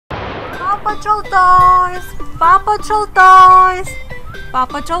Paw Patrol toys. Paw Patrol toys. Paw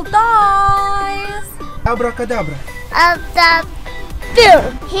Patrol toys. Abracadabra.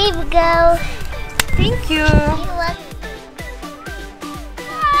 Here we go. Thank you.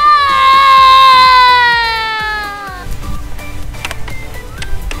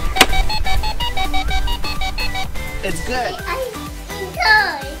 It's good.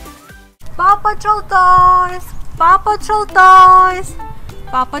 Paw Patrol toys. Paw Patrol toys.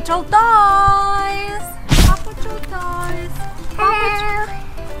 Paw Patrol toys. Paw Patrol toys.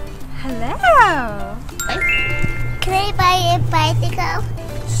 Hello. Hello. Can I buy a bicycle?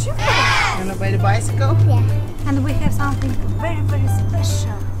 Sure. You wanna buy the bicycle? Yeah. And we have something very, very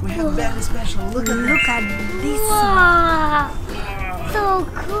special. We have very special. Look at Look at this Wow. So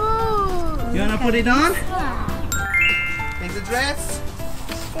cool. You wanna put it on? Take the dress.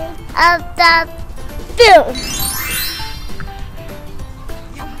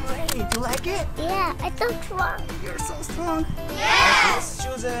 Great. You like it? Yeah, I don't want. You're so strong. Yeah. Let's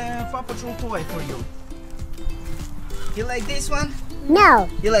choose a Paw Patrol toy for you. You like this one? No.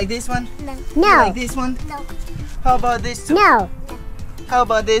 You like this one? No. You No. like this one? No. How about this two? No. How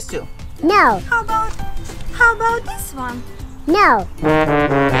about this two? No. How about this one? No. How about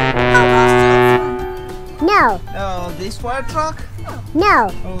this one? No. Oh, this fire truck? No.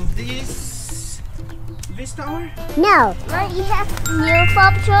 Oh, this tower? No. Mom, you have new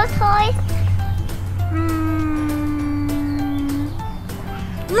Paw Patrol toys?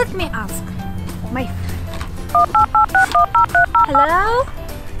 Let me ask my friend. Hello?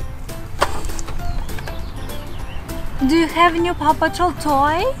 Do you have a new Paw Patrol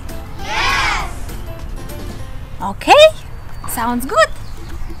toy? Yes. Okay, sounds good.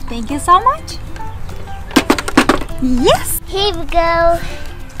 Thank you so much. Yes, Here we go.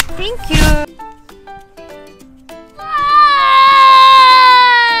 thank you.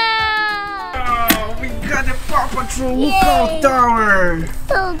 Oh, we got the Paw Patrol lookout tower.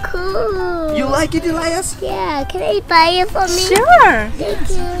 So cool. You like it, Elias? Yeah, can I buy it for me? Sure. Thank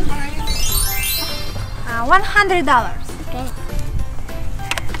you. $100. Okay.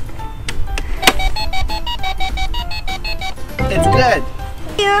 It's good.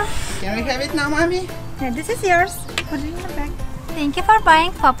 Here. Can we have it now, Mommy? Yeah, this is yours. Put it in the bag. Thank you for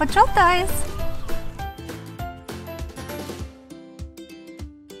buying Paw Patrol toys.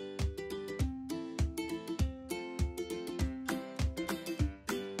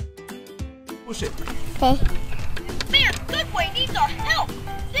 Push it. Okay. Man, Goodway needs our help.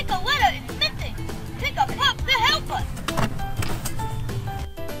 Nicoletta is missing. Pick a pup to help us.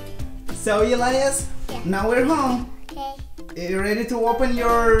 So, Elias, Yeah. now we're home. Okay. Are you ready to open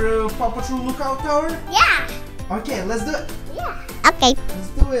your Paw Patrol lookout tower? Yeah. Okay, let's do it. Yeah. Okay. Let's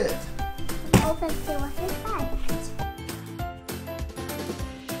do it. Open to what's inside.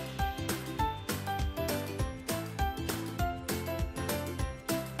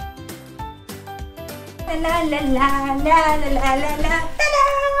 La la la la la la la la ta-da!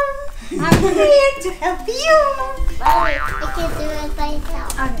 I'm here to help you. Mommy, I can do it by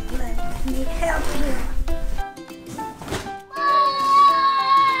myself. Okay, let me help you.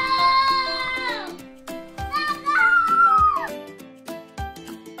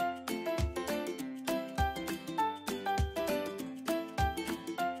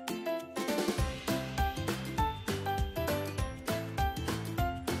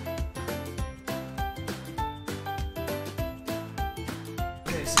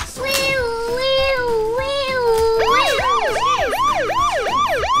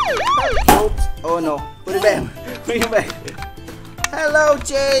 Oops. Oh no. Put it back. Put it back. Hello,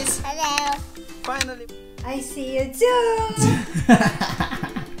 Chase. Hello. Finally. I see you too.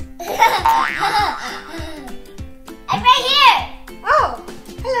 I'm right here. Oh,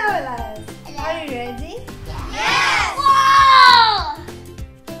 hello, Elias. Hello. Are you ready? Yes. Whoa.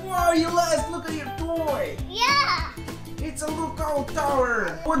 Wow, Elias, look at your toy. Yeah. It's a lookout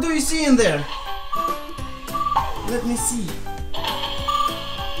tower. What do you see in there? Let me see.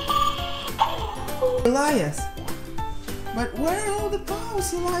 Elias. But where are all the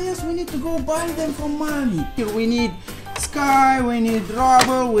paws, Elias? We need to go buy them from Mommy. Here we need Skye, we need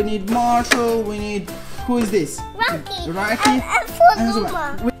Rubble, we need Marshal, we need... Who is this? Rocky. Rocky. And for and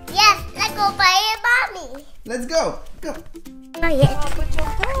Zuma. Zuma. Yes, let's go buy it, Mommy. Let's go. Go. Buy it. Paw Patrol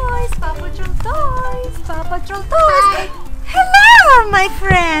toys, Paw Patrol toys, Paw Patrol toys. Hello, my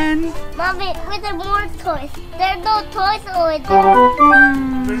friend. Mommy, with the more toys. There are no toys over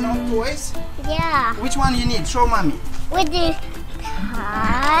there. There's no toys? Yeah. Which one you need? Show Mommy. With the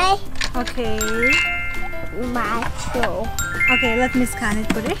Sky, Okay. Marshal. Okay, let me scan it.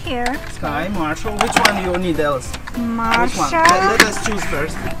 Put it here. Skye, Marshal. Which one you need else? Which one? Marshall. Let us choose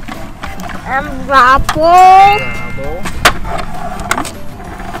first. Rubble. Rubble.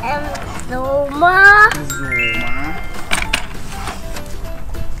 Zuma. Zuma.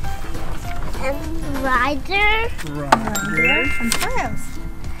 Raider. Raider. And what else?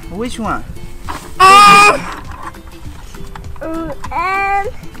 Which one? And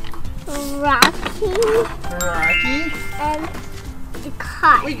Rocky. Rocky. And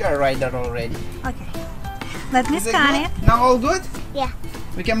Skay. We got Raider already. Okay. Let me Is it scan good? it. Now all good? Yeah.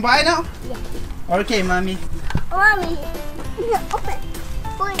 We can buy now? Yeah. Okay, mommy. Mommy, open.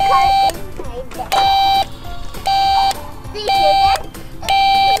 Put card inside there. See that?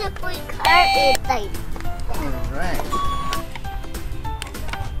 And put card inside. Alright.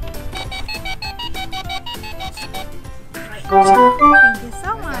 Thank you so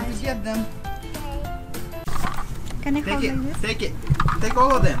Time much. to get them. Can you hold Take it. like this? Take it. Take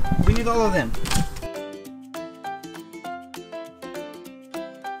all of them. We need all of them.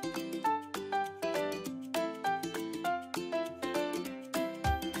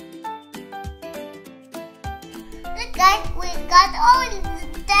 Look guys, we got all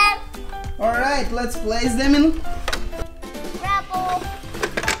of them. Alright, let's place them in. Rubble.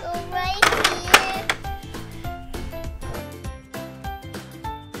 Go right here.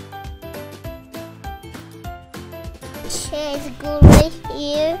 Chairs go right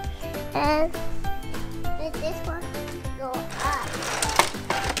here. And with this one go up.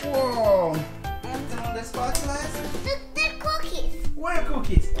 Whoa. Some of the spatulas. The cookies. Where are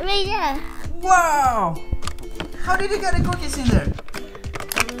cookies? Right there. Wow. How did you get the cookies in there?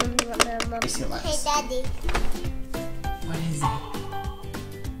 See, Hey Elias. Daddy. What is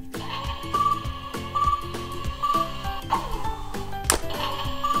it?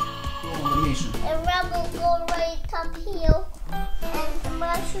 Oh, mission. And Rubble go right top here. And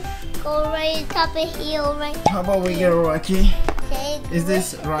Marshall go right top of here right. How about we get Rocky? Okay, Is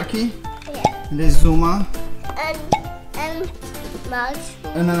this Rocky? yeah. This Zuma? And Marshall.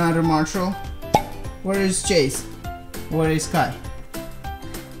 And another Marshal? Where is Chase? Where is Skay?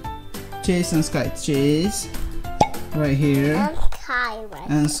 Chase and Skay. Chase right here. And Skay right.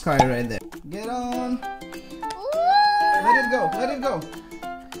 And Skay right there. Get on. Let it go. Let it go.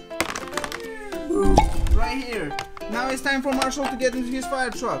 Right here. Now it's time for Marshall to get into his fire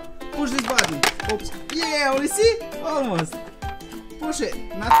truck. Push this button. Oops. Yeah, you see? Almost. Push it.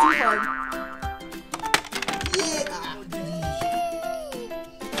 Not too hard. Yeah.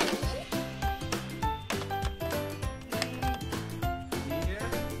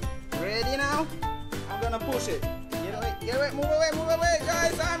 Ready now? I'm gonna push it. Get away, move away,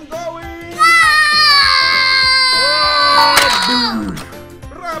 guys, I'm going!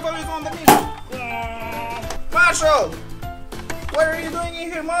 Rubble is on the mission! Marshall! What are you doing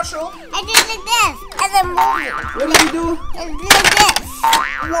in here, Marshall? I did like this. And then move it. What did you do? And like this.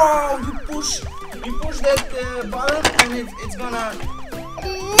 Wow, you push that button and it's gonna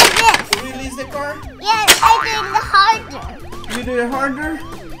Like this. release the car? Yes, I did the harder. You do it harder?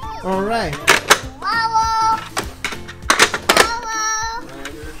 Alright. Wow.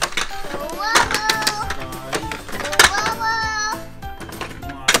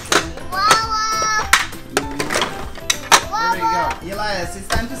 Elias, it's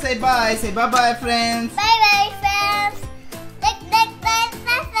time to say bye. Say bye-bye, friends. Bye bye.